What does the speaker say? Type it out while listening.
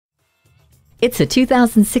It's a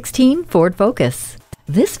 2016 Ford Focus.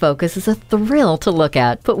 This Focus is a thrill to look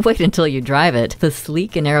at, but wait until you drive it. The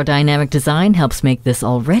sleek and aerodynamic design helps make this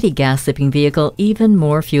already gas-sipping vehicle even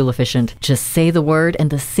more fuel efficient. Just say the word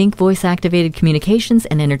and the Sync voice-activated communications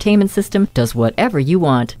and entertainment system does whatever you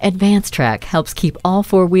want. Advanced Track helps keep all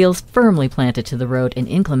four wheels firmly planted to the road in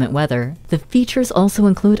inclement weather. The features also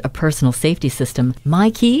include a personal safety system,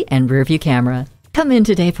 My Key, and rear-view camera. Come in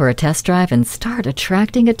today for a test drive and start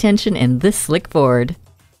attracting attention in this slick Ford.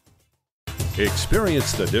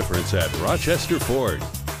 Experience the difference at Rochester Ford.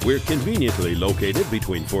 We're conveniently located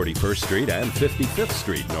between 41st Street and 55th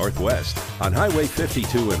Street Northwest on Highway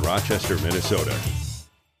 52 in Rochester, Minnesota.